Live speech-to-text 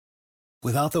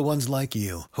Without the ones like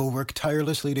you, who work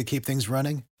tirelessly to keep things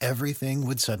running, everything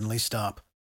would suddenly stop.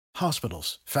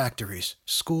 Hospitals, factories,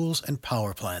 schools, and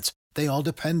power plants, they all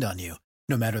depend on you.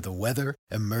 No matter the weather,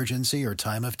 emergency, or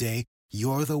time of day,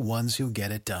 you're the ones who get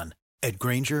it done. At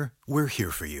Grainger, we're here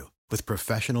for you with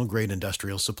professional-grade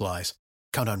industrial supplies.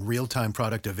 Count on real-time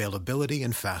product availability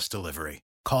and fast delivery.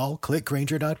 Call,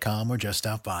 clickgrainger.com, or just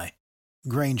stop by.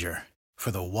 Grainger, for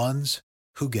the ones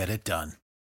who get it done.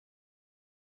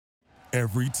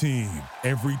 Every team,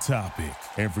 every topic,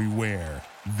 everywhere.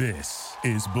 This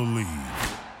is Believe.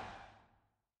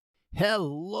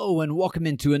 Hello and welcome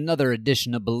into another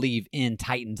edition of Believe in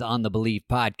Titans on the Believe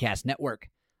Podcast Network.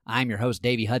 I'm your host,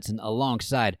 Davey Hudson,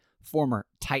 alongside former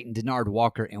Titan Denard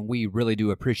Walker, and we really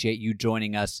do appreciate you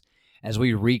joining us as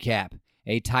we recap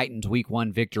a Titans Week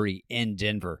 1 victory in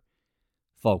Denver.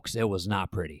 Folks, it was not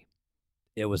pretty.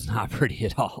 It was not pretty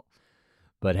at all.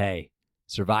 But hey,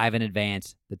 survive in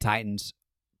advance. The Titans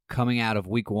coming out of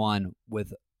Week 1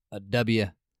 with a W.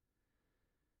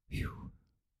 Whew.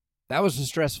 That was a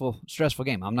stressful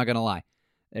game. I'm not going to lie.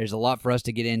 There's a lot for us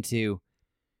to get into,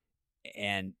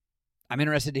 and I'm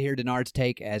interested to hear Denard's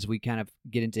take as we kind of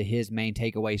get into his main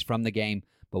takeaways from the game,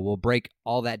 but we'll break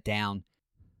all that down.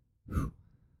 Whew.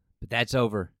 But that's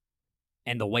over,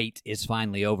 and the wait is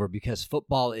finally over because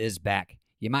football is back.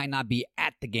 You might not be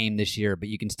at the game this year, but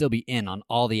you can still be in on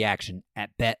all the action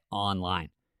at BetOnline.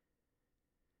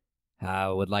 I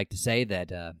would like to say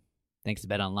that thanks to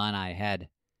BetOnline, I had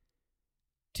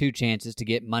 2 chances to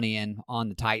get money in on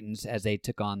the Titans as they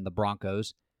took on the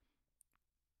Broncos.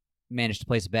 Managed to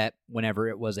place a bet whenever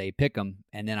it was a pick'em,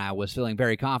 and then I was feeling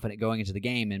very confident going into the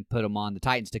game and put them on the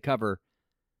Titans to cover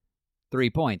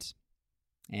 3 points.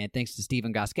 And thanks to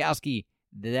Steven Gostkowski,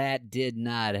 that did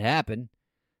not happen.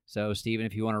 So, Steven,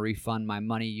 if you want to refund my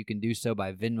money, you can do so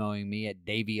by Venmoing me at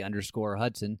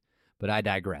Davey_Hudson, but I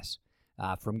digress.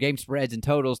 From game spreads and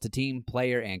totals to team,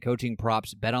 player, and coaching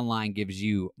props, BetOnline gives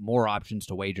you more options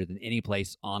to wager than any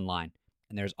place online.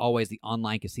 And there's always the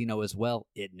online casino as well.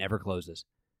 It never closes.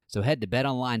 So head to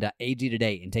betonline.ag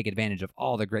today and take advantage of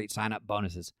all the great sign-up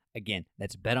bonuses. Again,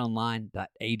 that's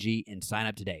betonline.ag and sign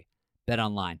up today.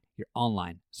 BetOnline, your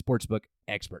online sportsbook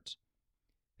experts.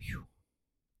 Whew.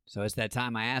 So it's that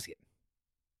time I ask it.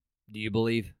 Do you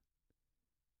believe?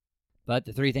 But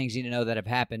the 3 things you need to know that have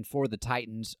happened for the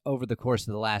Titans over the course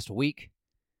of the last week.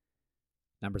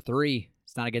 Number 3,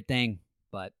 it's not a good thing,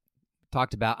 but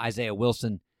talked about Isaiah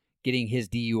Wilson getting his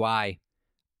DUI.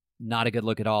 Not a good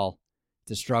look at all.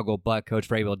 It's a struggle, but Coach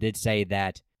Vrabel did say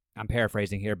that, I'm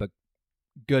paraphrasing here, but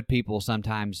good people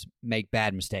sometimes make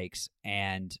bad mistakes.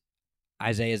 And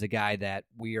Isaiah is a guy that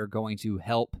we are going to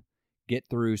help get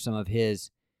through some of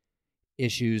his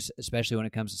issues, especially when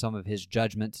it comes to some of his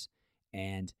judgments,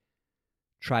 and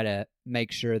try to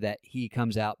make sure that he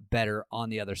comes out better on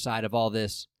the other side of all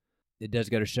this. It does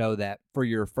go to show that for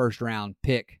your first-round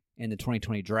pick in the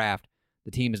 2020 draft,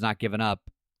 the team has not given up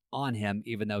on him,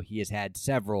 even though he has had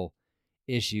several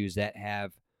issues that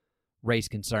have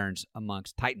raised concerns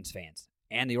amongst Titans fans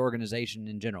and the organization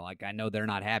in general. Like, I know they're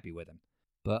not happy with him.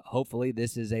 But hopefully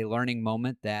this is a learning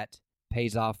moment that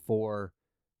pays off for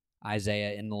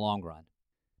Isaiah in the long run.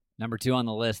 Number 2 on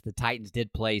the list, the Titans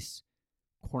did place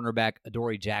cornerback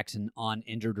Adoree Jackson on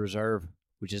injured reserve,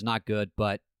 which is not good,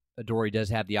 but Adoree does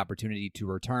have the opportunity to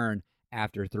return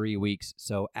after 3 weeks.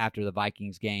 So after the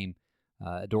Vikings game,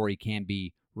 Adoree can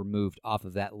be removed off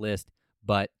of that list,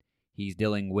 but he's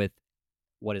dealing with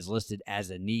what is listed as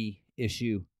a knee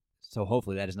issue. So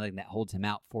hopefully that is nothing that holds him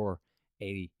out for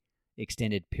a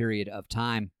extended period of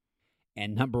time.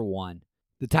 And number 1,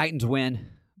 the Titans win,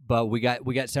 but we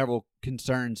got several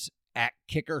concerns at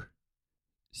kicker.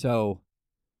 So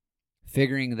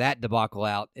figuring that debacle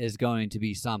out is going to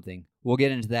be something. We'll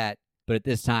get into that, but at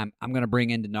this time, I'm going to bring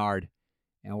in Denard,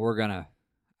 and we're going to,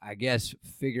 I guess,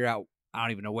 figure out, I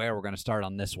don't even know where we're going to start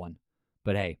on this one.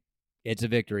 But hey, it's a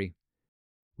victory.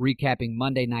 Recapping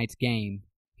Monday night's game.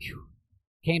 Whew.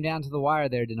 Came down to the wire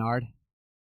there, Denard.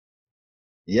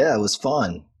 Yeah, it was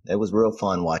fun. It was real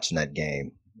fun watching that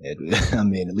game. At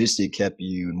least it kept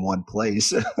you in one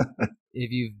place.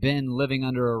 If you've been living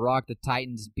under a rock, the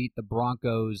Titans beat the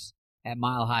Broncos at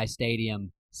Mile High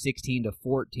Stadium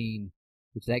 16-14,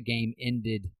 which that game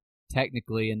ended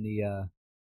technically in the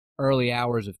early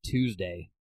hours of Tuesday.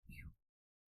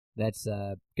 That's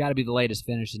got to be the latest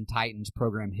finish in Titans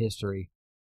program history.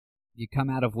 You come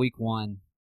out of week 1,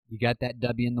 you got that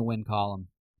W in the win column,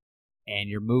 and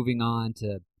you're moving on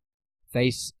to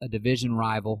face a division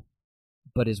rival.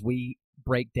 But as we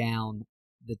break down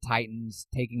the Titans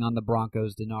taking on the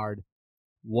Broncos, Denard,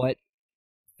 what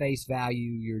face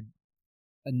value, your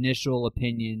initial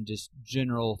opinion, just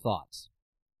general thoughts?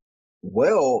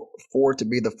 Well, for it to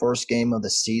be the first game of the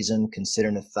season,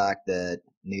 considering the fact that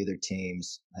neither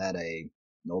teams had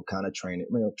no kind of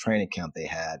training camp they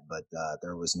had, but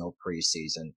there was no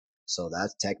preseason. So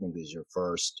that technically is your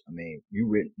first. I mean,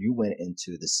 you went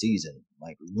into the season,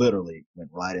 like literally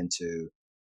went right into,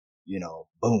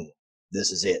 boom,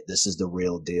 this is it. This is the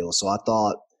real deal. So I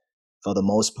thought for the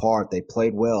most part, they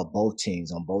played well, both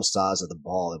teams on both sides of the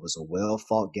ball. It was a well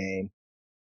fought game.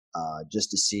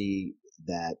 Just to see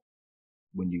that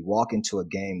when you walk into a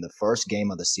game, the first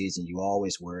game of the season, you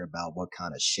always worry about what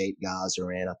kind of shape guys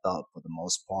are in. I thought for the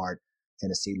most part,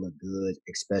 Tennessee looked good,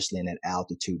 especially in that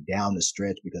altitude down the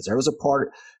stretch, because there was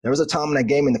a time in that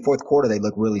game in the fourth quarter, they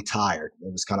looked really tired.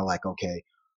 It was kind of like, okay,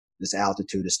 this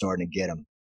altitude is starting to get them.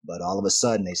 But all of a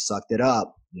sudden they sucked it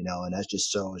up, and that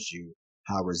just shows you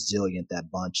how resilient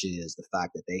that bunch is. The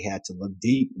fact that they had to look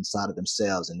deep inside of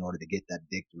themselves in order to get that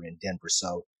victory in Denver.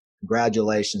 So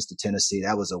congratulations to Tennessee.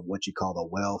 That was what you call a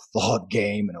well-fought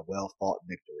game and a well-fought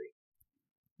victory.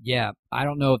 Yeah, I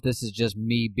don't know if this is just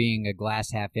me being a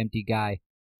glass half empty guy.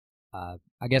 I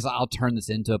guess I'll turn this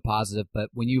into a positive, but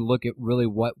when you look at really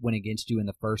what went against you in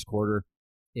the first quarter,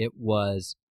 it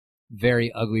was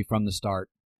very ugly from the start.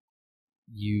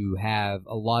 You have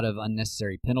a lot of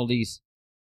unnecessary penalties.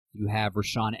 You have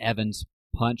Rashaan Evans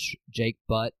punch Jake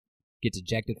Butt, gets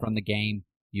ejected from the game.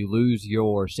 You lose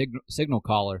your signal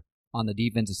caller on the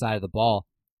defensive side of the ball,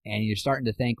 and you're starting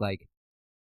to think, like,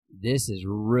 this is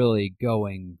really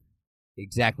going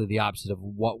exactly the opposite of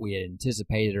what we had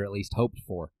anticipated or at least hoped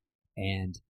for.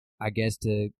 And I guess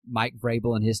to Mike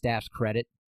Vrabel and his staff's credit,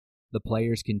 the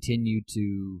players continue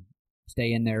to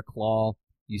stay in their claw.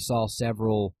 You saw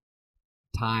several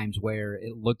times where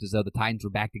it looked as though the Titans were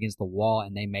backed against the wall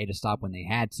and they made a stop when they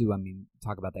had to. I mean,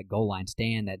 talk about that goal line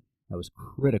stand that was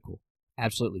critical,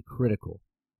 absolutely critical.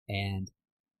 And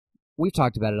we've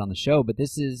talked about it on the show, but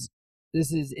this is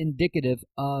indicative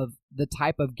of the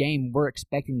type of game we're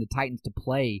expecting the Titans to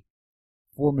play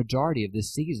for a majority of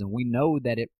this season. We know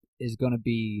that it is going to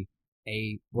be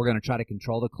we're going to try to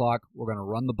control the clock, we're going to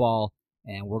run the ball,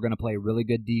 and we're going to play really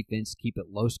good defense, keep it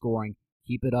low scoring,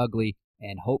 keep it ugly,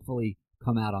 and hopefully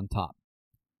come out on top.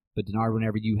 But Denard,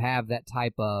 whenever you have that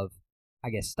type of,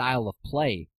 style of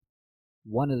play,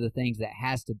 one of the things that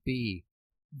has to be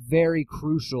very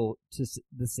crucial to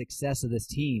the success of this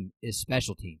team is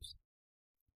special teams.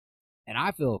 And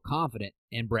I feel confident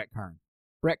in Brett Kern.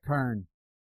 Brett Kern,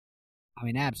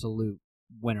 absolute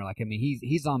winner.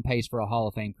 He's on pace for a Hall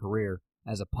of Fame career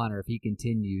as a punter if he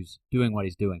continues doing what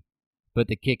he's doing. But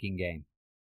the kicking game,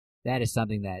 that is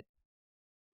something that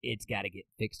it's got to get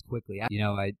fixed quickly. I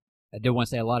did want to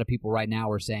say a lot of people right now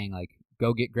are saying, like,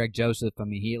 go get Greg Joseph.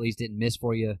 He at least didn't miss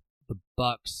for you. The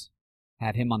Bucs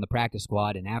have him on the practice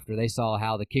squad, and after they saw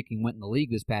how the kicking went in the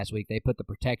league this past week, they put the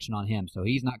protection on him. So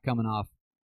he's not coming off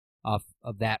of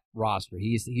that roster.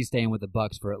 He's staying with the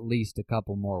Bucs for at least a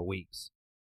couple more weeks.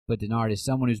 But Denard, as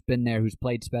someone who's been there, who's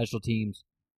played special teams,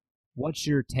 what's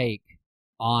your take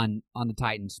on the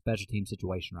Titans' special team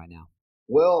situation right now?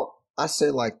 Well, I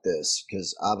say like this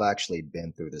because I've actually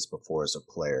been through this before as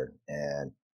a player,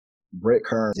 and Brett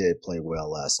Kern did play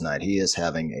well last night. He is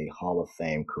having a Hall of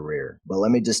Fame career. But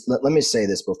let me say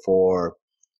this before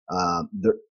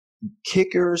the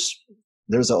kickers.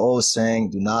 There's an old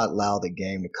saying: "Do not allow the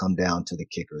game to come down to the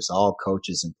kickers." All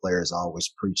coaches and players always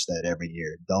preach that every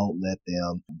year. Don't let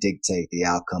them dictate the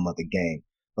outcome of the game.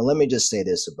 But let me say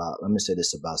this about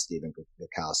Stephen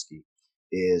Gostkowski: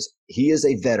 is he is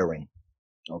a veteran.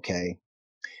 Okay.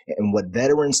 And what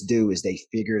veterans do is they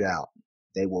figure it out.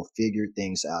 They will figure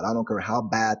things out. I don't care how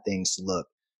bad things look.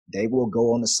 They will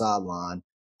go on the sideline.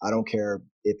 I don't care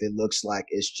if it looks like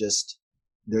it's just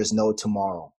there's no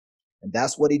tomorrow. And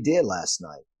that's what he did last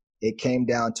night. It came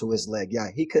down to his leg. Yeah,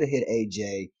 he could have hit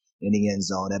AJ in the end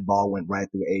zone. That ball went right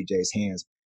through AJ's hands.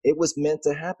 It was meant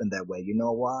to happen that way. You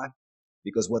know why?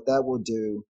 Because what that will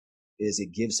do is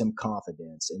it gives him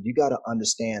confidence. And you got to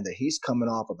understand that he's coming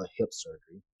off of a hip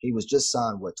surgery. He was just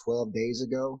signed, 12 days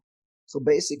ago? So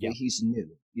basically, He's new,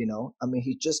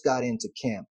 he just got into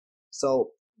camp. So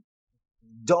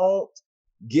don't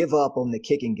give up on the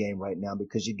kicking game right now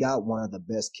because you got one of the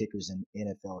best kickers in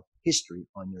NFL history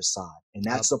on your side. And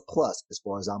that's a plus as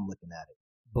far as I'm looking at it.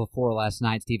 Before last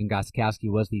night, Stephen Gostkowski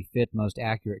was the 5th most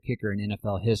accurate kicker in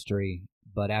NFL history,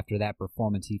 but after that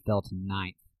performance, he fell to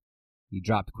 9th. He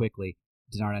dropped quickly.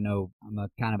 Denard, I know I'm a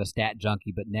kind of a stat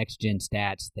junkie, but Next Gen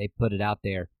Stats, they put it out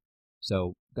there.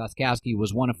 So Gostkowski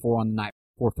was 1 of 4 on the night,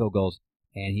 4 field goals,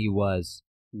 and he was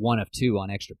 1 of 2 on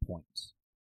extra points.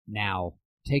 Now,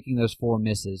 taking those 4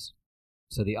 misses,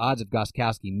 so the odds of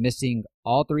Gostkowski missing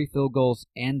all 3 field goals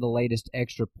and the latest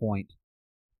extra point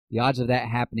The odds of that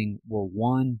happening were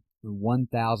 1 in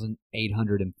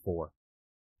 1,804.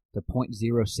 The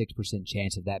 0.06%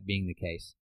 chance of that being the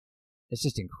case. It's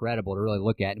just incredible to really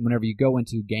look at. And whenever you go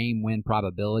into game win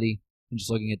probability and just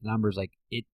looking at the numbers, like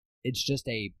it's just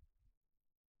a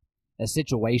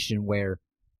situation where,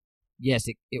 yes,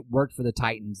 it worked for the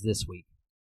Titans this week.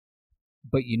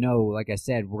 But like I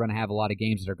said, we're going to have a lot of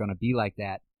games that are going to be like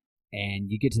that.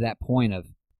 And you get to that point of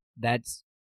that's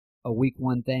a week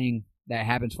one thing that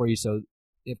happens for you. So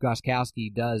if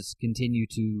Gostkowski does continue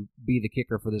to be the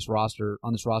kicker for this roster,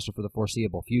 for the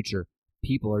foreseeable future,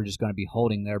 people are just going to be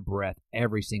holding their breath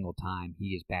every single time he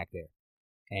is back there.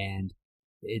 And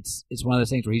it's one of those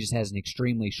things where he just has an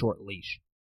extremely short leash.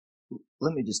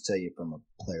 Let me just tell you from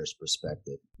a player's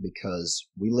perspective, because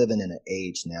we live in an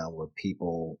age now where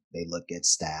people, they look at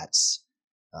stats.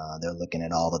 They're looking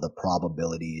at all of the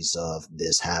probabilities of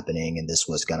this happening and this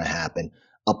was going to happen.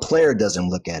 A player doesn't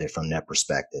look at it from that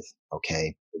perspective,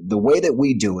 okay? The way that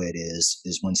we do it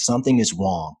is when something is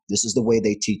wrong, this is the way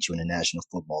they teach you in the National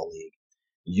Football League.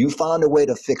 You find a way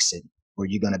to fix it or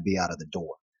you're going to be out of the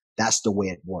door. That's the way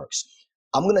it works.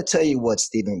 I'm going to tell you what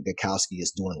Stephen Gostkowski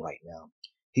is doing right now.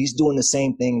 He's doing the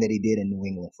same thing that he did in New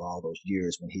England for all those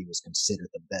years when he was considered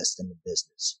the best in the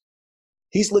business.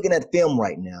 He's looking at film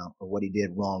right now for what he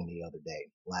did wrong the other day,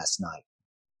 last night.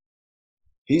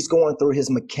 He's going through his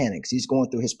mechanics. He's going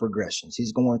through his progressions.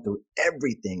 He's going through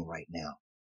everything right now.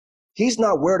 He's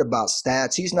not worried about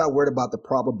stats. He's not worried about the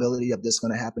probability of this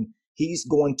going to happen. He's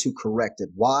going to correct it.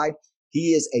 Why?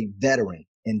 He is a veteran,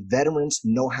 and veterans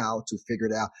know how to figure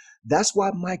it out. That's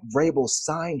why Mike Vrabel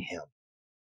signed him,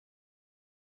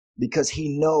 because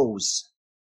he knows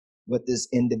what this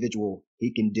individual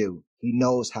he can do. He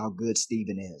knows how good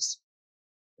Steven is.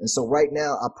 And so right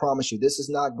now, I promise you, this is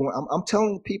not going, I'm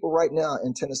telling people right now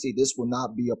in Tennessee, this will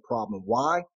not be a problem.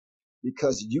 Why?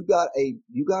 Because you got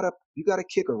a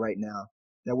kicker right now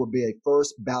that will be a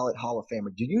first ballot Hall of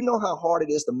Famer. Do you know how hard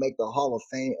it is to make the Hall of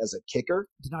Fame as a kicker?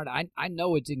 Denard, I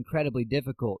know it's incredibly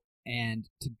difficult. And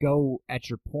to go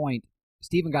at your point,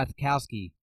 Stephen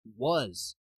Gostkowski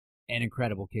was an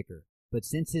incredible kicker. But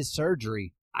since his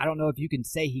surgery, I don't know if you can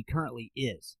say he currently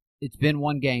is. It's been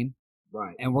one game.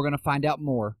 Right. And we're going to find out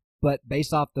more. But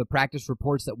based off the practice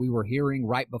reports that we were hearing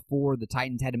right before the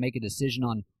Titans had to make a decision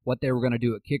on what they were going to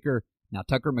do at kicker, now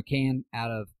Tucker McCann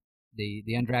out of the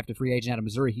undrafted free agent out of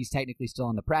Missouri, he's technically still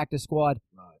on the practice squad.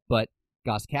 Right. But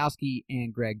Gostkowski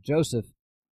and Greg Joseph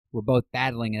were both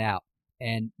battling it out.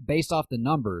 And based off the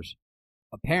numbers,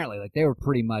 apparently, like, they were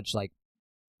pretty much like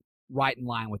right in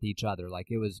line with each other. Like,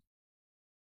 it was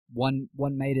one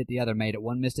made it, the other made it.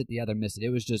 One missed it, the other missed it. It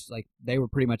was just like they were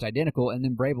pretty much identical. And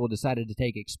then Vrabel decided to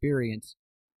take experience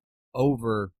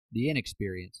over the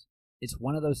inexperience. It's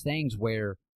one of those things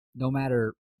where no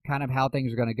matter kind of how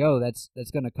things are going to go, that's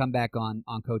going to come back on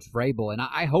Coach Vrabel. And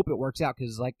I hope it works out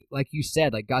because, like you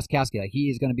said, like Gostkowski, like, he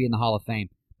is going to be in the Hall of Fame.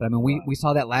 But, I mean, we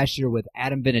saw that last year with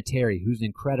Adam Vinatieri, who's an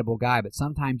incredible guy. But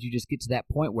sometimes you just get to that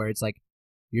point where it's like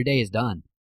your day is done.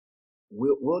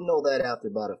 We'll know that after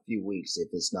about a few weeks if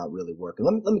it's not really working.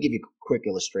 Let me give you a quick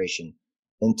illustration.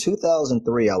 In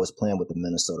 2003, I was playing with the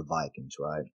Minnesota Vikings,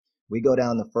 right? We go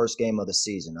down the first game of the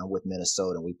season. I'm with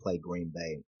Minnesota, and we play Green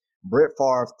Bay. Brett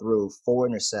Favre threw 4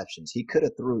 interceptions. He could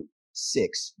have threw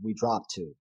 6. We dropped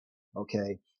 2.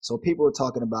 Okay? So people were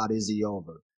talking about, is he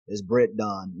over? Is Brett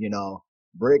done?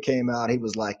 Brett came out. He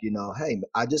was like, hey,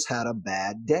 I just had a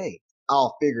bad day.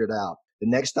 I'll figure it out. The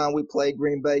next time we played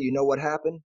Green Bay, you know what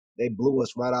happened? They blew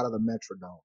us right out of the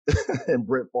Metrodome. And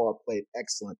Brett Favre played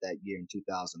excellent that year in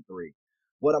 2003.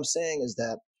 What I'm saying is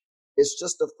that it's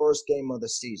just the first game of the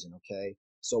season, okay?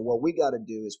 So what we got to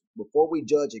do is, before we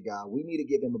judge a guy, we need to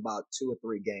give him about 2 or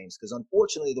 3 games. Because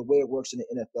unfortunately, the way it works in the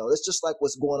NFL, it's just like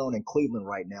what's going on in Cleveland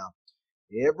right now.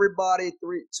 Everybody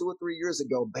 2 or 3 years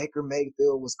ago, Baker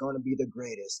Mayfield was going to be the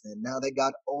greatest. And now they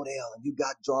got Odell and you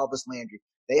got Jarvis Landry.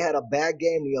 They had a bad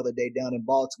game the other day down in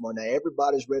Baltimore. Now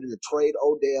everybody's ready to trade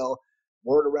Odell.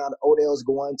 Word around, Odell's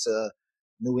going to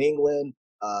New England.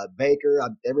 Baker,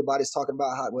 everybody's talking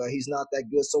about how, well, he's not that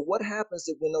good. So what happens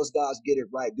if when those guys get it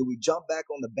right? Do we jump back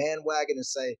on the bandwagon and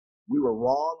say we were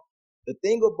wrong? The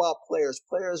thing about players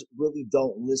really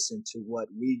don't listen to what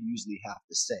we usually have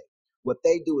to say. What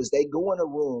they do is they go in a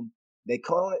room, they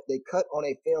cut on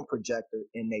a film projector,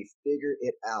 and they figure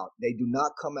it out. They do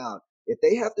not come out. If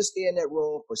they have to stay in that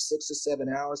room for 6 or 7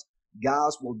 hours,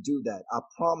 guys will do that. I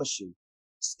promise you.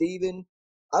 Steven,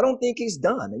 I don't think he's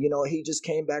done. He just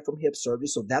came back from hip surgery,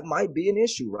 so that might be an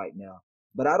issue right now.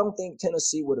 But I don't think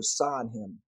Tennessee would have signed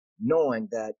him knowing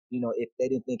that, if they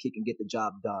didn't think he can get the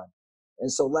job done.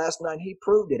 And so last night he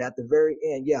proved it at the very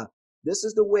end. Yeah, This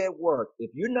is the way it works.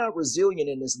 If you're not resilient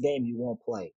in this game, you won't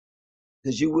play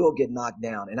because you will get knocked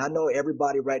down. And I know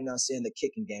everybody right now saying the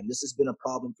kicking game. This has been a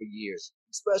problem for years,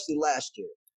 especially last year.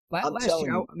 Last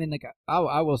year, I mean, like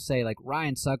I will say, like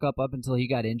Ryan Suckup, up until he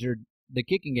got injured, the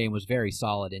kicking game was very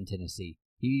solid in Tennessee.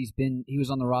 He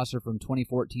was on the roster from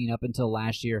 2014 up until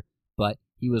last year, but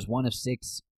he was 1 of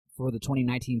 6 for the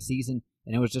 2019 season,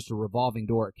 and it was just a revolving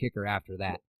door at kicker after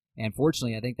that. And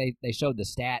fortunately, I think they showed the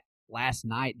stat last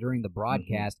night during the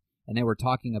broadcast, and they were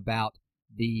talking about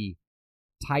the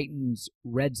Titans'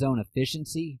 red zone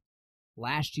efficiency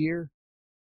last year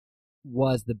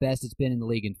was the best it's been in the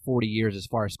league in 40 years as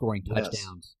far as scoring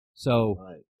touchdowns. So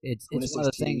it's one of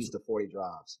those things. To 40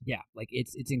 drives. Yeah, like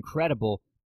it's incredible,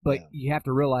 but you have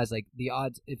to realize like the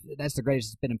odds, if that's the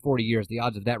greatest it's been in 40 years, the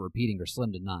odds of that repeating are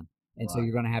slim to none. And so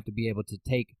you're going to have to be able to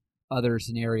take other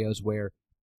scenarios where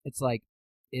it's like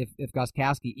if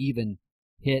Gostkowski even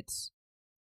hits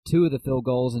 2 of the field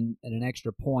goals and an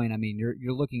extra point, I mean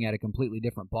you're looking at a completely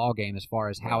different ball game as far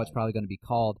as how it's probably going to be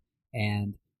called,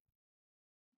 and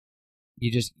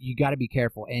you got to be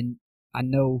careful. And I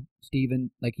know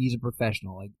Steven, like he's a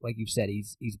professional, like you said,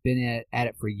 he's been at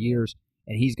it for years,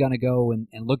 and he's going to go and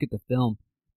look at the film,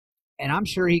 and I'm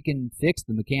sure he can fix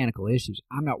the mechanical issues.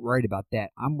 I'm not worried about that.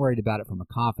 I'm worried about it from a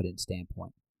confidence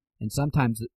standpoint. And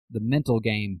sometimes the mental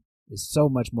game is so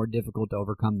much more difficult to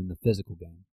overcome than the physical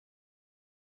game.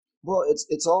 Well,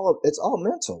 it's all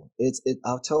mental.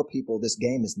 I'll tell people this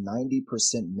game is 90%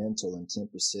 mental and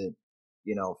 10%,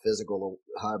 physical,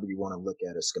 or however you want to look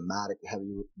at it, schematic, however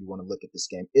you want to look at this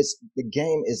game. The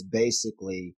game is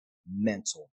basically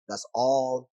mental. That's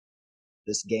all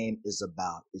this game is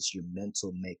about. It's your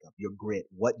mental makeup, your grit.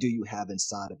 What do you have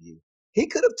inside of you? He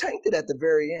could have tanked it at the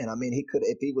very end. I mean,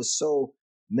 if he was so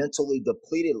mentally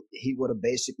depleted, he would have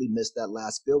basically missed that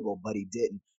last field goal, but he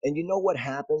didn't. And you know what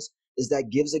happens is that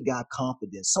gives a guy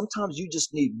confidence. Sometimes you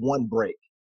just need one break.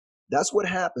 That's what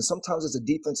happens. Sometimes as a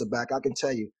defensive back, I can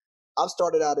tell you, I've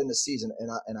started out in the season,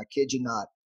 and I kid you not,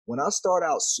 when I start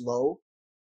out slow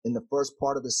in the first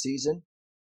part of the season,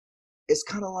 it's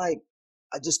kind of like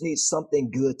I just need something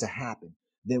good to happen.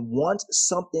 Then once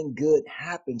something good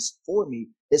happens for me,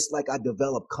 it's like I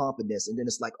develop confidence, and then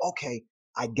it's like, okay,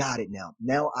 I got it now.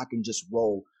 Now I can just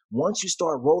roll. Once you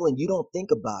start rolling, you don't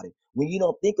think about it. When you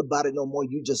don't think about it no more,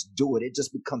 you just do it. It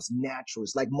just becomes natural.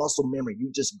 It's like muscle memory.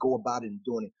 You just go about it and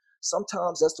doing it.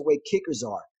 Sometimes that's the way kickers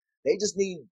are. They just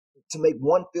need to make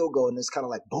one field goal, and it's kind of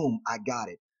like, boom, I got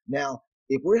it. Now,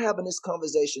 if we're having this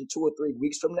conversation 2 or 3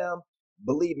 weeks from now,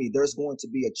 believe me, there's going to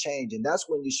be a change, and that's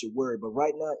when you should worry. But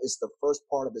right now, it's the first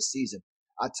part of the season.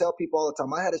 I tell people all the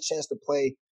time, I had a chance to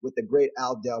play with the great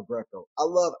Al Del Greco. I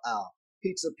love Al.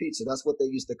 Pizza. That's what they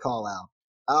used to call Al.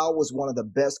 Al was one of the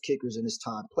best kickers in his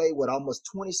time. Played what, almost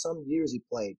 20-some years he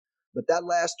played. But that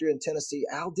last year in Tennessee,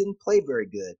 Al didn't play very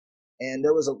good. And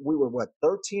we were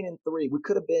 13-3. We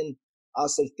could have been, I'll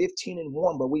say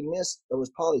 15-1, but we missed. There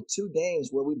was probably 2 games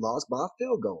where we lost by a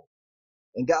field goal.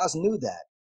 And guys knew that.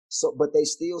 So, but they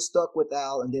still stuck with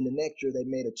Al, and then the next year they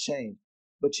made a change.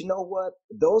 But you know what?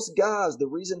 Those guys, the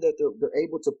reason that they're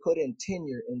able to put in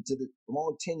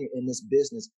long tenure in this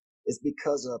business is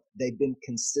because of they've been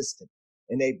consistent.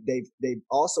 And they've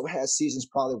also had seasons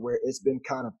probably where it's been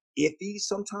kind of iffy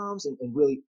sometimes and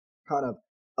really kind of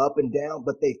up and down,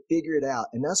 but they figure it out.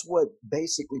 And that's what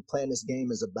basically playing this game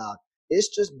is about.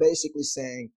 It's just basically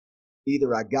saying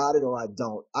either I got it or I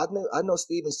don't. I know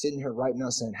Steven's sitting here right now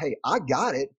saying, hey, I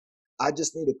got it. I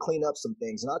just need to clean up some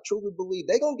things. And I truly believe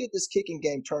they're going to get this kicking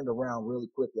game turned around really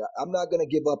quickly. I'm not going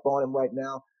to give up on him right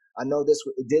now. I know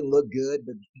it didn't look good,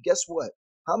 but guess what?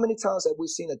 How many times have we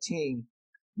seen a team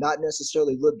not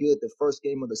necessarily look good the first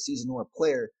game of the season or a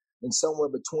player, and somewhere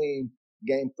between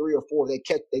game 3 or 4,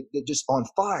 they're just on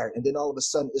fire. And then all of a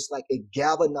sudden it's like it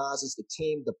galvanizes the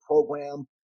team, the program,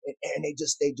 and they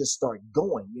just start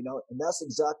going, and that's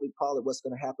exactly probably what's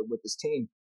going to happen with this team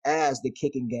as the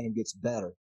kicking game gets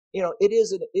better. It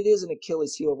is an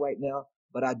Achilles heel right now,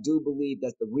 but I do believe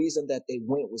that the reason that they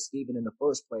went with Steven in the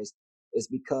first place is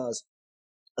because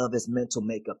of his mental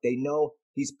makeup. They know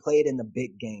he's played in the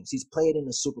big games. He's played in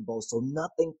the Super Bowl, so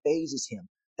nothing phases him.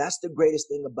 That's the greatest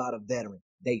thing about a veteran.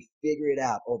 They figure it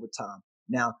out over time.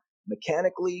 Now,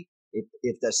 mechanically,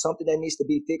 if there's something that needs to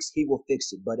be fixed, he will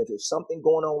fix it. But if there's something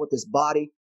going on with his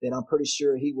body, then I'm pretty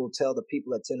sure he will tell the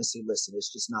people at Tennessee, listen,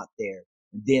 it's just not there.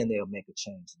 And then they'll make a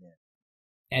change there.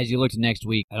 As you look to next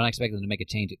week, I don't expect them to make a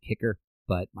change at kicker,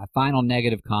 but my final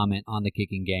negative comment on the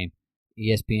kicking game,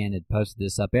 ESPN had posted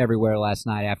this up everywhere last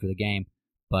night after the game,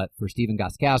 but for Stephen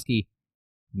Gostkowski,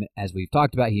 as we've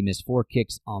talked about, he missed 4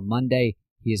 kicks on Monday.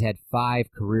 He has had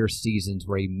 5 career seasons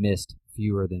where he missed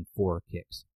fewer than 4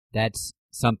 kicks. that's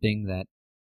something that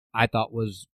I thought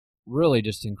was really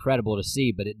just incredible to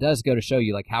see, but it does go to show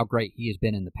you like how great he has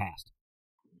been in the past.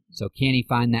 So can he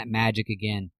find that magic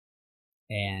again?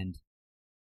 And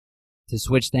to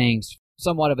switch things,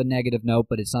 somewhat of a negative note,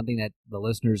 but it's something that the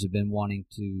listeners have been wanting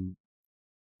to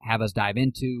have us dive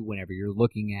into whenever you're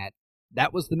looking at.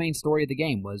 That was the main story of the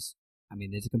game was, I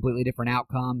mean, it's a completely different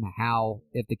outcome, how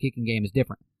if the kicking game is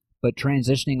different. But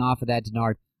transitioning off of that,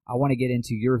 Denard, I want to get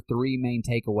into your 3 main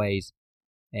takeaways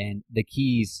and the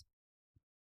keys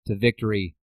to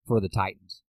victory for the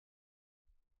Titans.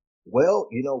 Well,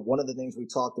 one of the things we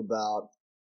talked about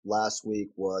last week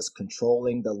was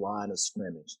controlling the line of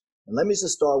scrimmage. And let me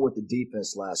just start with the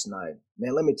defense last night.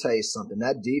 Man, let me tell you something.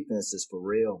 That defense is for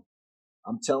real.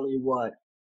 I'm telling you what,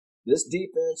 this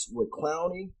defense with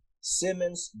Clowney,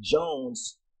 Simmons,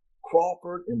 Jones,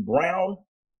 Crawford, and Brown,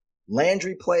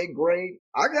 Landry played great.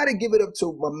 I got to give it up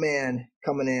to my man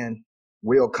coming in.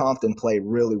 Will Compton played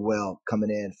really well coming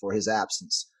in for his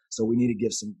absence. So we need to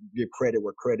give credit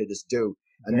where credit is due.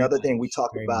 Another thing we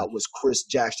talked about was Chris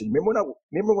Jackson.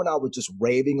 Remember when I was just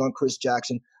raving on Chris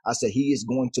Jackson? I said he is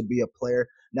going to be a player.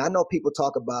 Now I know people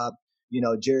talk about,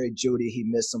 Jerry Jeudy, he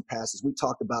missed some passes. We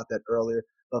talked about that earlier.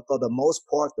 But for the most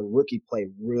part, the rookie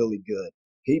played really good.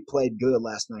 He played good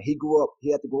last night. He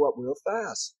had to grow up real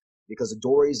fast because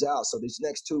Dory's out. So these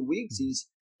next 2 weeks, he's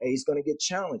going to get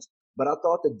challenged. But I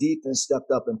thought the defense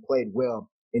stepped up and played well.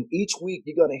 And each week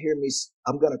you're going to hear me,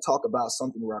 I'm going to talk about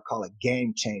something where I call it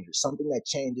game changer, something that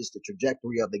changes the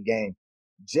trajectory of the game.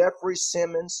 Jeffrey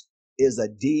Simmons is a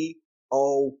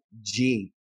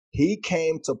D-O-G. He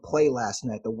came to play last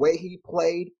night. The way he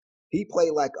played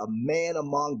like a man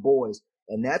among boys.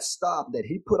 And that stop that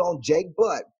he put on Jake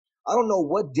Butt, I don't know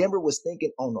what Denver was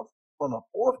thinking on a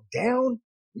 4th down.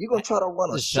 You're going to try to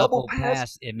run a shovel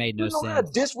pass? It made no sense. You know how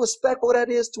disrespectful that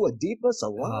is to a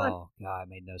defensive line? Oh, God, it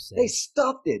made no sense. They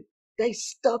stuffed it.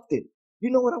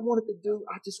 You know what I wanted to do?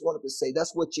 I just wanted to say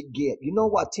that's what you get. You know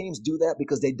why teams do that?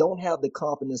 Because they don't have the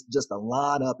confidence just to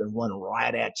line up and run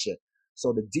right at you.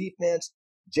 So the defense,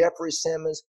 Jeffrey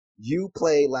Simmons, you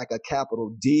play like a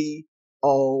capital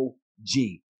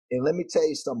D-O-G. And let me tell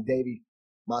you something, Davey.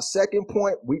 My second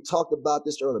point, we talked about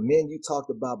this earlier. Me and you talked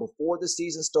about before the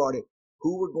season started,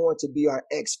 who were going to be our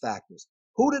X factors.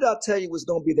 Who did I tell you was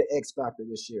going to be the X factor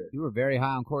this year? You were very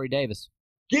high on Corey Davis.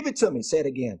 Give it to me. Say it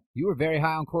again. You were very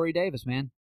high on Corey Davis,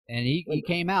 man. And he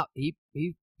came out. He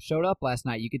showed up last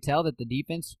night. You could tell that the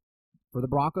defense for the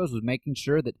Broncos was making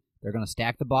sure that they're going to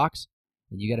stack the box.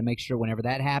 And you got to make sure whenever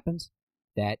that happens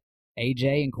that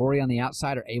AJ and Corey on the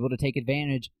outside are able to take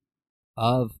advantage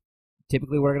of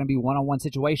typically we're going to be one-on-one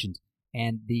situations.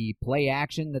 And the play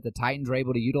action that the Titans were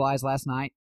able to utilize last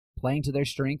night, playing to their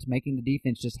strengths, making the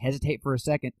defense just hesitate for a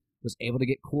second, was able to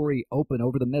get Corey open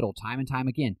over the middle time and time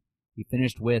again. He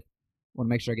finished with, I want to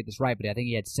make sure I get this right, but I think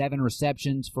he had 7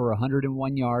 receptions for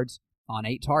 101 yards on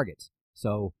 8 targets.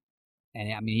 So,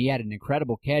 and I mean, he had an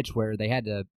incredible catch where they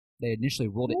initially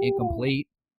ruled it incomplete.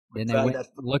 Then they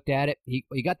looked at it. He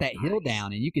got that hill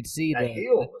down, and you could see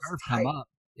the curve come up.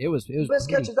 It was best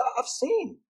catches I've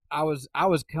seen. I was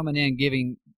coming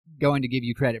in going to give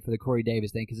you credit for the Corey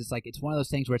Davis thing because it's one of those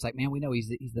things where it's like, man, we know he's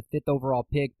the 5th overall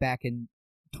pick back in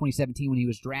 2017 when he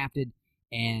was drafted,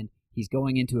 and he's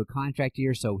going into a contract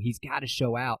year, so he's got to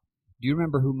show out. Do you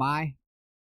remember who my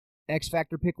X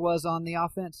Factor pick was on the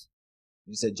offense?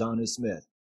 You said Jonnu Smith.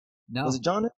 No. Was it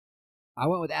Jonnu? I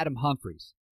went with Adam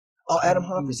Humphries. Oh, Adam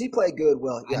Humphries. He played good.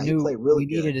 Well, yeah, he played really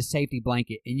good. We needed a safety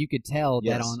blanket, and you could tell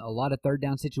that on a lot of third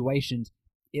down situations,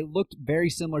 it looked very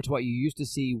similar to what you used to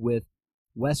see with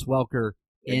Wes Welker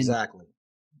in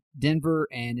Denver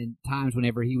and in times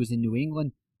whenever he was in New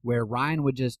England, where Ryan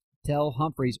would just tell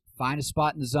Humphries, find a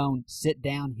spot in the zone, sit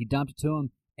down, he dumped it to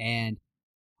him, and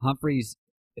Humphries,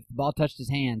 if the ball touched his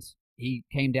hands, he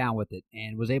came down with it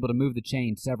and was able to move the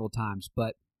chain several times.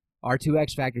 But our 2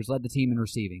 X Factors led the team in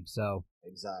receiving, so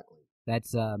exactly.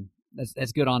 That's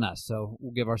good on us. So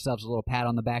we'll give ourselves a little pat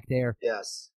on the back there.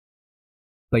 Yes.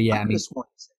 But yeah, I just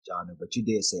wanted to say Jonnu, but you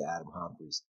did say Adam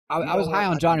Humphries. I was high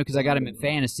on Jonnu because I got him in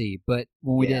fantasy, but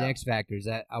when we did X Factors,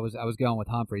 I was going with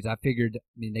Humphries. I figured,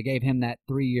 they gave him that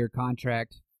 3-year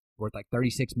contract worth like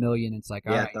 $36 million. It's like,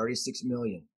 all right, $36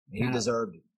 million. He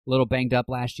deserved it. A little banged up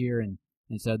last year, and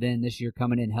so then this year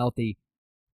coming in healthy.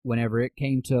 Whenever it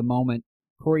came to a moment,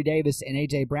 Corey Davis and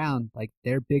A.J. Brown,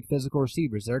 they're big physical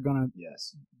receivers. They're going to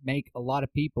make a lot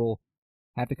of people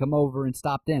have to come over and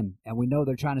stop them. And we know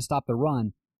they're trying to stop the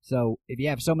run. So if you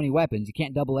have so many weapons, you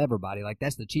can't double everybody.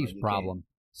 That's the Chiefs' problem. Can't.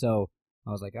 So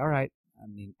I was like, all right.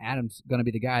 Adam's going to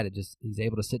be the guy that he's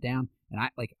able to sit down. And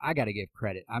I got to give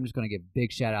credit. I'm just going to give a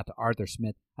big shout out to Arthur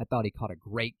Smith. I thought he caught a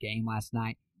great game last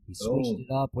night. He switched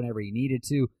it up whenever he needed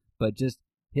to, but just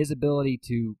his ability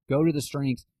to go to the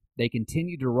strengths. They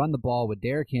continued to run the ball with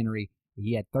Derrick Henry.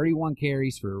 He had 31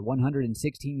 carries for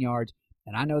 116 yards,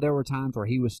 and I know there were times where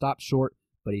he was stopped short,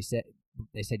 but they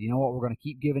said, you know what, we're going to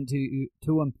keep giving to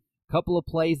him. A couple of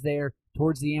plays there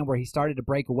towards the end where he started to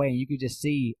break away, and you could just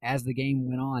see as the game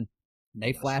went on,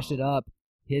 they flashed it up.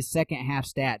 His second half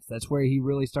stats, that's where he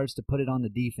really starts to put it on the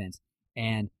defense.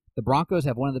 And the Broncos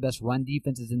have one of the best run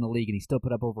defenses in the league, and he still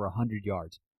put up over 100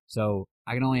 yards. So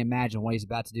I can only imagine what he's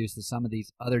about to do to some of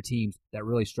these other teams that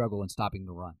really struggle in stopping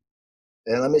the run.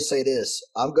 And let me say this.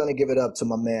 I'm going to give it up to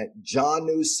my man,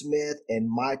 Jonnu Smith and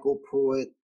Michael Pruitt.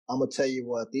 I'm going to tell you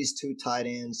what, these two tight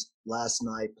ends last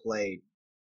night played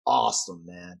awesome,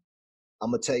 man.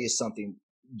 I'm going to tell you something.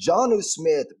 Jonnu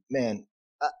Smith, man,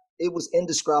 it was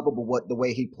indescribable the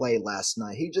way he played last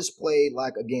night. He just played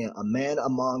like, again, a man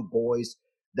among boys.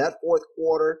 That fourth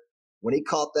quarter, when he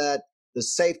caught that, the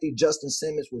safety, Justin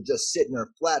Simmons, was just sitting there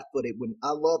flat-footed.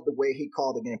 I love the way he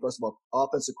called the game. First of all,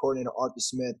 offensive coordinator Arthur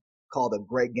Smith called a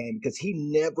great game because he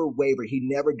never wavered. He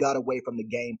never got away from the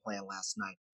game plan last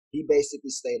night. He basically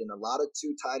stayed in a lot of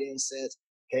two tight end sets,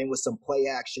 came with some play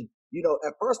action. You know,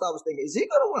 at first I was thinking, is he going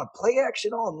to run play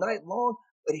action all night long?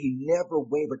 But he never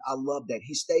wavered. I love that.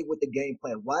 He stayed with the game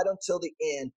plan right until the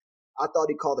end. I thought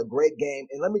he called a great game.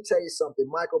 And let me tell you something,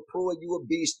 Michael Pruitt, you a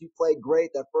beast. You played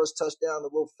great. That first touchdown, the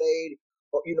little fade,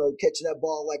 you know, catching that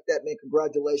ball like that, man,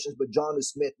 congratulations. But Jonnu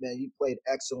Smith, man, you played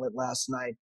excellent last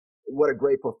night. What a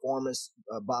great performance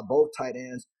by both tight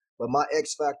ends. But my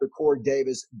X factor, Corey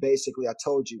Davis, basically, I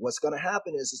told you, what's going to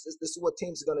happen is this is what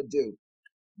teams are going to do.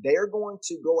 They're going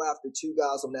to go after two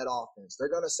guys on that offense. They're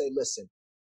going to say, listen,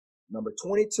 number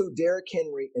 22, Derrick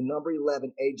Henry, and number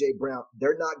 11, A.J. Brown,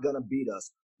 they're not going to beat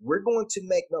us. We're going to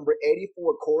make number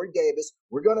 84, Corey Davis.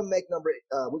 We're going to make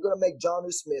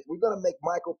Jonnu Smith. We're going to make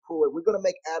Michael Pruitt. We're going to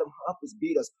make Adam Humphries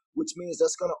beat us, which means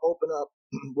that's going to open up.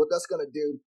 What that's going to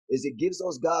do is it gives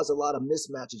those guys a lot of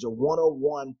mismatches or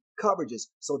one-on-one coverages.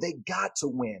 So they got to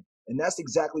win. And that's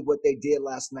exactly what they did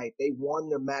last night. They won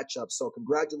their matchup. So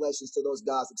congratulations to those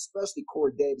guys, especially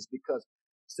Corey Davis, because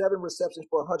 7 receptions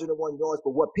for 101 yards.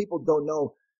 But what people don't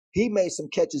know, he made some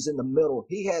catches in the middle.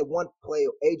 He had one play,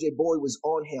 A.J. Boyd was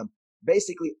on him,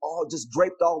 basically all just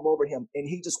draped all over him. And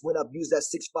he just went up, used that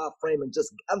 6'5" frame and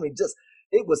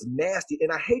it was nasty.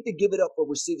 And I hate to give it up for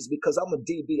receivers because I'm a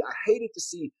DB. I hated to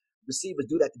see receivers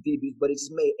do that to DBs, but it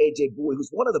just made A.J. Boyd, who's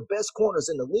one of the best corners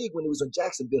in the league when he was in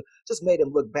Jacksonville, just made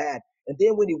him look bad. And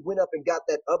then when he went up and got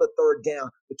that other third down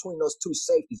between those two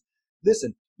safeties,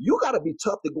 listen, you got to be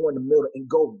tough to go in the middle and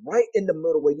go right in the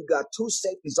middle where you got two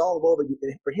safeties all over you.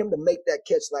 And for him to make that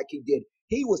catch like he did,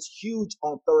 he was huge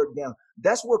on third down.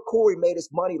 That's where Corey made his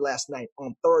money last night,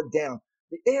 on third down.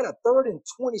 They had a 3rd and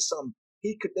 20-something.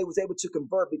 They was able to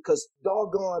convert because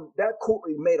doggone that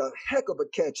Corey made a heck of a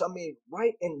catch. I mean,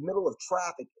 right in the middle of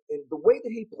traffic. And the way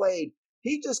that he played,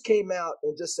 he just came out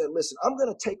and just said, listen, I'm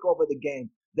going to take over the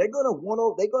game. They're going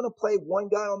to play one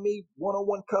guy on me,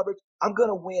 one-on-one coverage. I'm going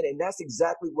to win. And that's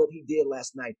exactly what he did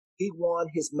last night. He won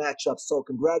his matchup. So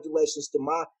congratulations to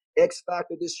my X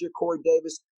factor this year, Corey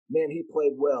Davis. Man, he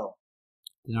played well.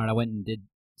 Denard, I went and did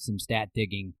some stat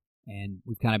digging, and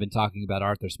we've kind of been talking about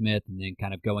Arthur Smith and then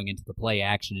kind of going into the play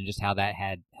action and just how that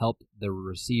had helped the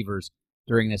receivers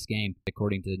during this game.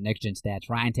 According to Next Gen Stats,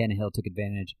 Ryan Tannehill took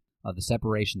advantage of the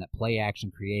separation that play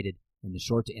action created in the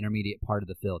short to intermediate part of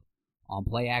the field. On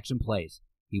play action plays,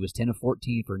 he was 10 of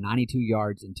 14 for 92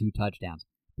 yards and 2 touchdowns,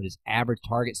 but his average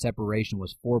target separation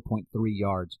was 4.3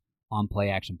 yards on play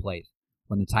action plays.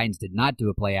 When the Titans did not do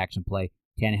a play action play,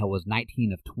 Tannehill was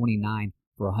 19 of 29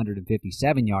 for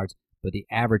 157 yards, but the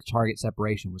average target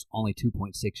separation was only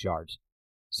 2.6 yards.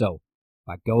 So,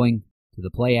 by going to the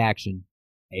play action,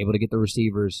 able to get the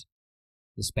receivers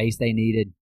the space they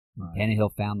needed, right.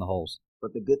 Tannehill found the holes.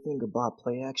 But the good thing about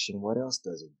play action, what else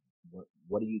does it?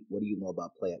 What do you know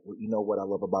about play? You know what I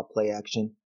love about play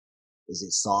action is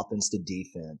it softens the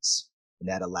defense, and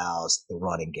that allows the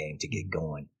running game to get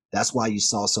going. That's why you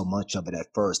saw so much of it at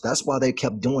first. That's why they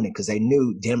kept doing it, because they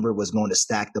knew Denver was going to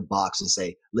stack the box and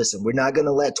say, listen, we're not going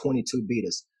to let 22 beat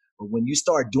us. But when you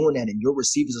start doing that and your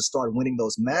receivers will start winning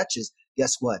those matches,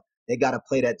 guess what? They got to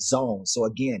play that zone. So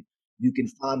again, you can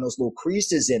find those little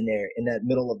creases in there in that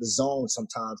middle of the zone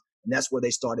sometimes. And that's where they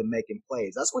started making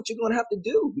plays. That's what you're going to have to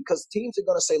do, because teams are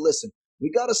going to say, listen, we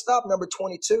got to stop number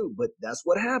 22. But that's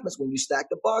what happens when you stack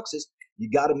the boxes. You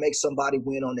got to make somebody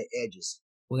win on the edges.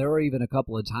 Well, there were even a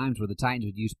couple of times where the Titans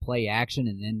would use play action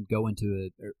and then go into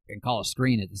and call a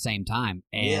screen at the same time.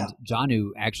 And Jonnu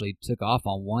actually took off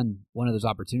on one of those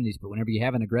opportunities. But whenever you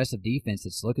have an aggressive defense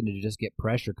that's looking to just get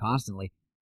pressure constantly,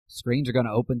 screens are going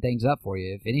to open things up for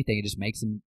you. If anything, it just makes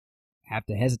them have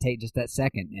to hesitate just that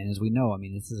second. And as we know, I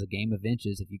mean, this is a game of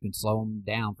inches. If you can slow them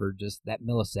down for just that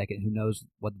millisecond, who knows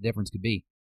what the difference could be.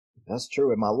 That's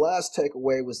true. And my last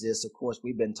takeaway was this. Of course,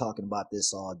 we've been talking about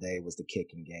this all day, was the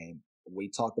kicking game. We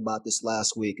talked about this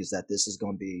last week, is that this is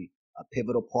going to be a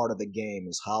pivotal part of the game,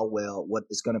 is what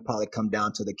is going to probably come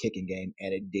down to the kicking game.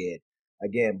 And it did.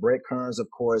 Again, Brett Kearns, of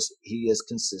course, he is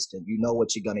consistent. You know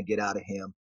what you're going to get out of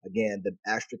him. Again, the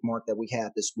asterisk mark that we had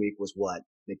this week was what?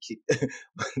 The kick,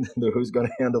 who's going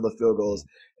to handle the field goals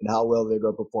and how well they're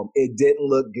going to perform. It didn't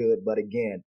look good, but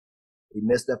again, he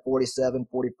missed that 47,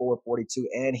 44, 42,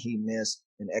 and he missed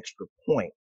an extra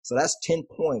point. So that's 10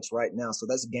 points right now. So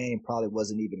this game probably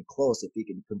wasn't even close if he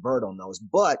can convert on those.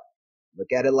 But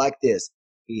look at it like this.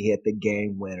 He hit the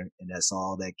game winner, and that's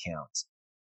all that counts.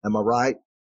 Am I right?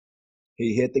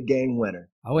 He hit the game winner.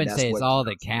 I wouldn't say it's all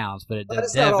that counts, but it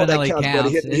It's definitely not all that counts,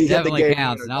 counts. but he It definitely hit the game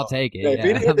counts, winner, and I'll though. take it. Yeah, if he Yeah,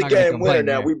 didn't hit I'm the not gonna game winner complain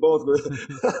now, there. we both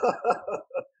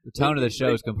The tone of the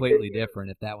show is completely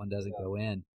different if that one doesn't go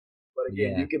in. But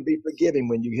again, Yeah. you can be forgiving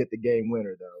when you hit the game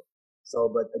winner, though. So,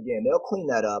 but again, they'll clean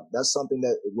that up. That's something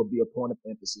that will be a point of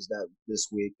emphasis that this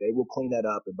week. They will clean that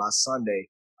up. And by Sunday,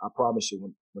 I promise you,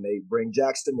 when they bring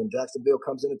when Jacksonville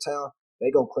comes into town,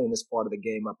 they're going to clean this part of the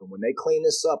game up. And when they clean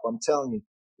this up, I'm telling you,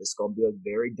 it's going to be a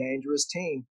very dangerous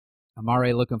team. I'm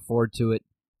already looking forward to it.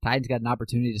 Titans got an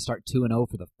opportunity to start 2-0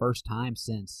 for the first time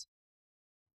since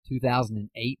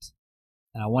 2008.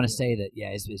 And I want to say that,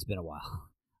 it's been a while.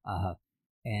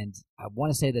 And I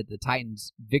want to say that the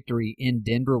Titans' victory in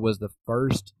Denver was the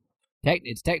first.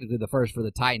 It's technically the first for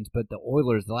the Titans, but the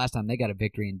Oilers, the last time they got a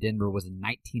victory in Denver was in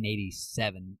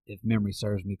 1987, if memory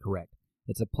serves me correct.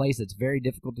 It's a place that's very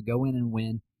difficult to go in and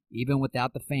win, even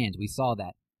without the fans. We saw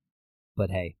that. But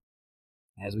hey,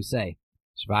 as we say,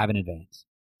 survive in advance.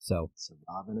 So,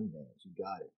 survive in advance. You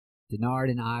got it. Denard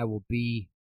and I will be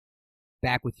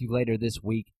back with you later this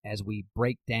week as we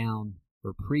break down,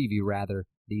 or preview rather,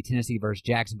 the Tennessee versus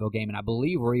Jacksonville game. And I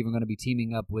believe we're even going to be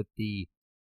teaming up with the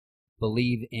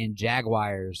Believe in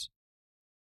Jaguars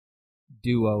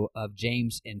duo of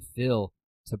James and Phil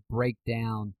to break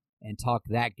down and talk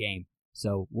that game.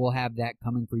 So we'll have that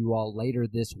coming for you all later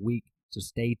this week. So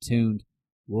stay tuned.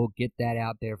 We'll get that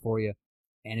out there for you.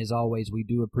 And as always, we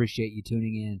do appreciate you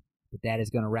tuning in. But that is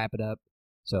going to wrap it up.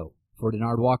 So for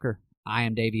Denard Walker, I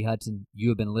am Davey Hudson. You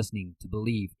have been listening to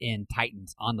Believe in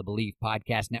Titans on the Believe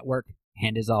Podcast Network.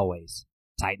 And as always,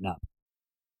 tighten up.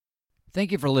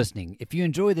 Thank you for listening. If you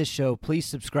enjoy this show, please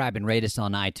subscribe and rate us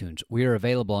on iTunes. We are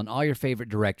available on all your favorite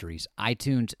directories: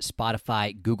 iTunes,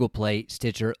 Spotify, Google Play,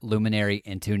 Stitcher, Luminary,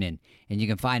 and TuneIn. And you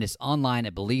can find us online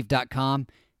at Believe.com.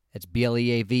 That's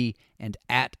BLEAV, and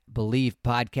at Believe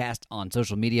Podcast on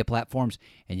social media platforms.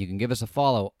 And you can give us a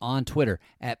follow on Twitter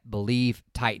at Believe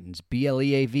Titans,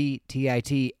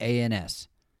 BLEAVTITANS.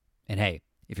 And hey,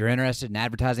 if you're interested in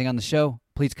advertising on the show,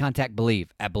 please contact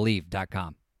Believe at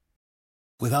Believe.com.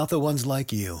 Without the ones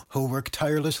like you, who work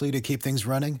tirelessly to keep things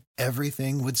running,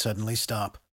 everything would suddenly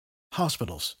stop.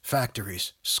 Hospitals,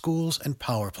 factories, schools, and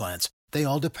power plants, they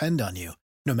all depend on you.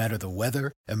 No matter the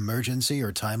weather, emergency,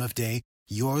 or time of day,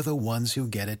 you're the ones who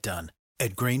get it done.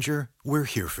 At Grainger, we're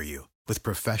here for you with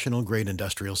professional-grade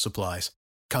industrial supplies.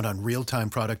 Count on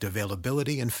real-time product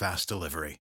availability and fast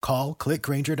delivery. Call, click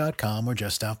Grainger.com, or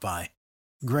just stop by.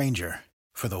 Grainger,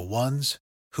 for the ones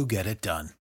who get it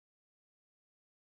done.